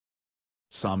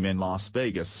some in Las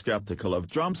Vegas skeptical of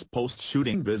Trump's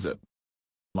post-shooting visit.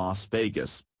 Las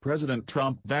Vegas, President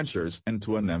Trump ventures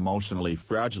into an emotionally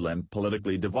fragile and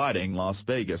politically dividing Las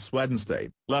Vegas Wednesday,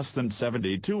 less than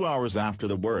 72 hours after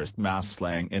the worst mass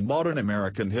slaying in modern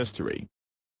American history.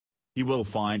 He will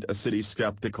find a city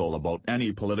skeptical about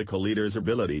any political leader's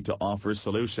ability to offer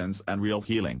solutions and real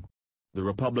healing. The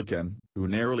Republican, who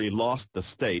narrowly lost the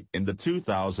state in the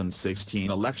 2016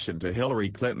 election to Hillary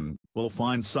Clinton, will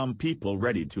find some people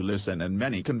ready to listen and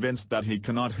many convinced that he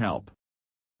cannot help.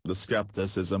 The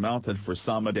skepticism mounted for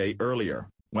some a day earlier,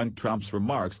 when Trump's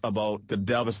remarks about the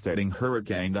devastating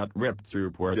hurricane that ripped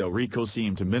through Puerto Rico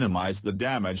seemed to minimize the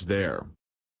damage there.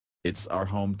 "It's our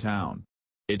hometown.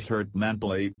 It hurt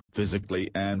mentally, physically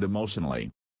and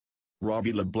emotionally."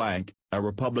 Robby LeBlanc, a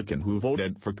Republican who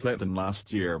voted for Clinton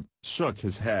last year, shook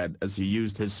his head as he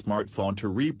used his smartphone to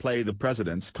replay the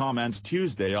president's comments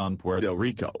Tuesday on Puerto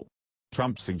Rico.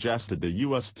 Trump suggested the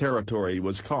U.S. territory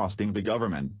was costing the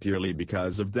government dearly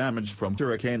because of damage from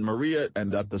Hurricane Maria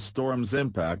and that the storm's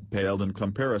impact paled in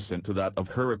comparison to that of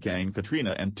Hurricane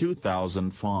Katrina in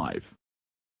 2005.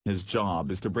 "His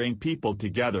job is to bring people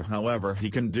together however he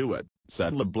can do it,"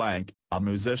 said LeBlanc, a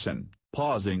musician,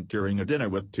 pausing during a dinner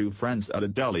with two friends at a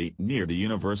deli near the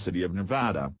University of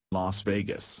Nevada, Las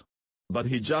Vegas. "But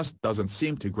he just doesn't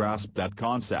seem to grasp that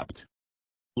concept."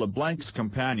 LeBlanc's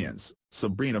companions,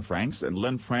 Sabrina Franks and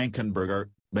Lynn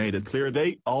Frankenberger, made it clear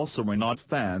they also were not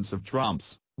fans of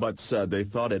Trump's, but said they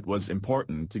thought it was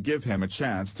important to give him a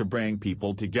chance to bring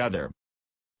people together.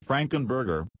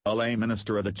 Frankenberger, a lay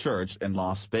minister at a church in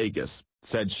Las Vegas,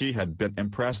 said she had been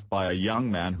impressed by a young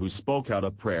man who spoke at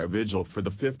a prayer vigil for the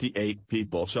 58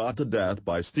 people shot to death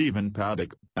by Stephen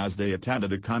Paddock, as they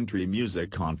attended a country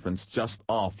music conference just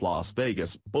off Las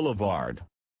Vegas Boulevard.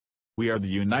 "We are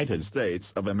the United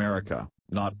States of America,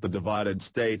 not the divided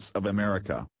states of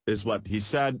America," is what he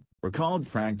said, recalled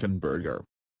Frankenberger.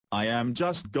 "I am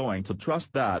just going to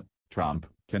trust that Trump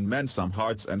can mend some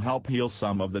hearts and help heal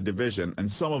some of the division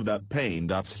and some of that pain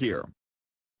that's here."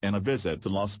 In a visit to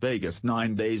Las Vegas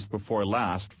 9 days before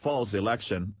last fall's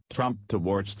election, Trump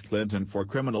torched Clinton for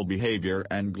criminal behavior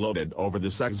and gloated over the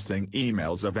sexting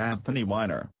emails of Anthony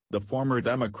Weiner, the former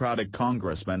Democratic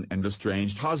congressman and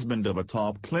estranged husband of a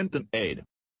top Clinton aide.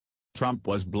 Trump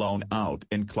was blown out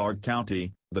in Clark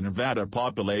County, the Nevada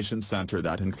population center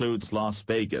that includes Las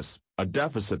Vegas, a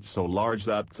deficit so large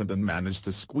that Clinton managed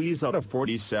to squeeze out a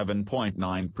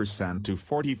 47.9% to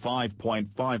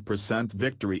 45.5%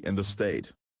 victory in the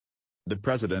state. The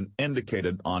president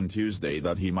indicated on Tuesday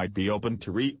that he might be open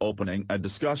to reopening a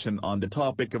discussion on the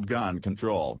topic of gun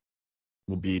control.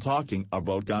 "We'll be talking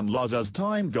about gun laws as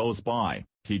time goes by,"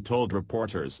 he told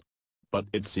reporters. But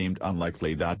it seemed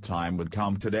unlikely that time would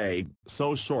come today,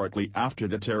 so shortly after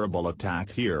the terrible attack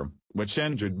here, which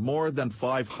injured more than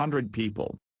 500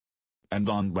 people. And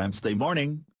on Wednesday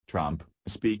morning, Trump,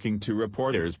 speaking to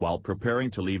reporters while preparing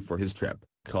to leave for his trip,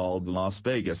 called the Las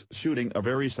Vegas shooting a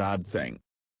very sad thing.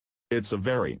 "It's a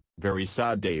very, very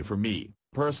sad day for me,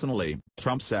 personally,"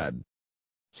 Trump said.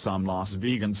 Some Las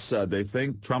Vegans said they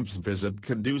think Trump's visit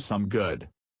could do some good.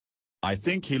 "I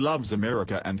think he loves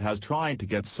America and has tried to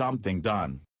get something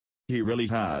done. He really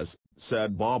has,"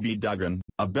 said Bobby Duggan,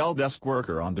 a bell desk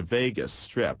worker on the Vegas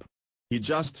Strip. "He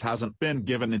just hasn't been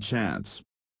given a chance."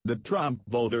 The Trump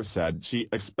voter said she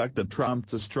expected Trump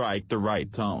to strike the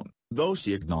right tone, though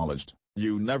she acknowledged,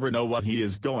 "You never know what he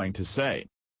is going to say."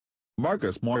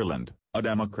 Marcus Moreland, a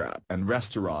Democrat and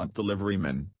restaurant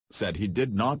deliveryman, said he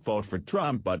did not vote for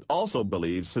Trump but also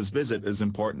believes his visit is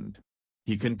important.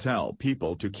 "He can tell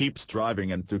people to keep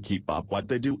striving and to keep up what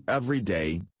they do every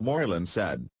day," Moreland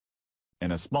said.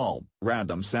 In a small,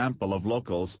 random sample of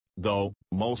locals, though,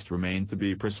 most remain to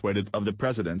be persuaded of the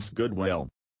president's goodwill.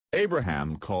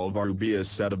 Abraham Covarrubias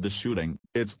said of the shooting,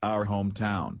 "It's our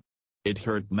hometown. It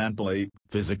hurt mentally,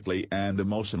 physically and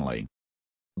emotionally."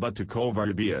 But to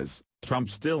Covarrubias, Trump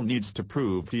still needs to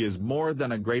prove he is more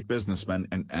than a great businessman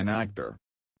and an actor.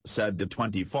 Said the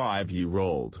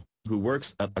 25-year-old, who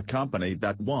works at a company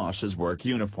that washes work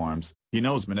uniforms, he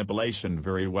knows manipulation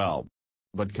very well.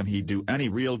 But can he do any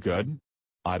real good?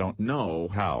 "I don't know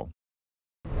how."